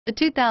The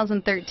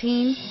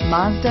 2013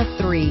 Mazda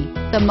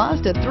 3. The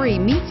Mazda 3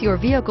 meets your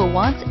vehicle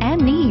wants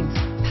and needs.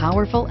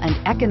 Powerful and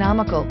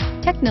economical,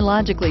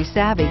 technologically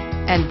savvy,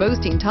 and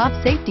boasting top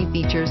safety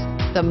features,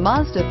 the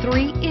Mazda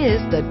 3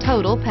 is the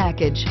total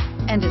package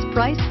and is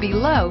priced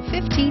below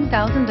 $15,000.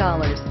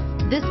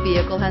 This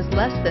vehicle has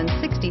less than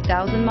 60,000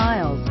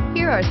 miles.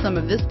 Here are some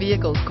of this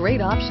vehicle's great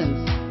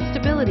options: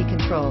 stability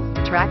control,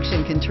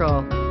 traction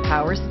control,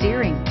 power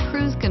steering,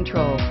 cruise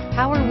control,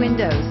 power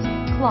windows,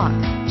 clock,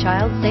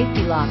 child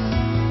safety locks,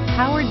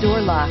 power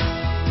door locks,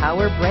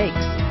 power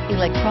brakes,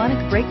 electronic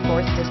brake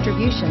force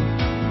distribution.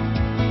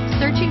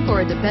 Searching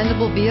for a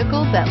dependable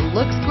vehicle that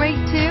looks great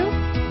too?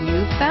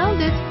 You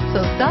found it,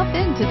 so stop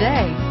in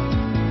today.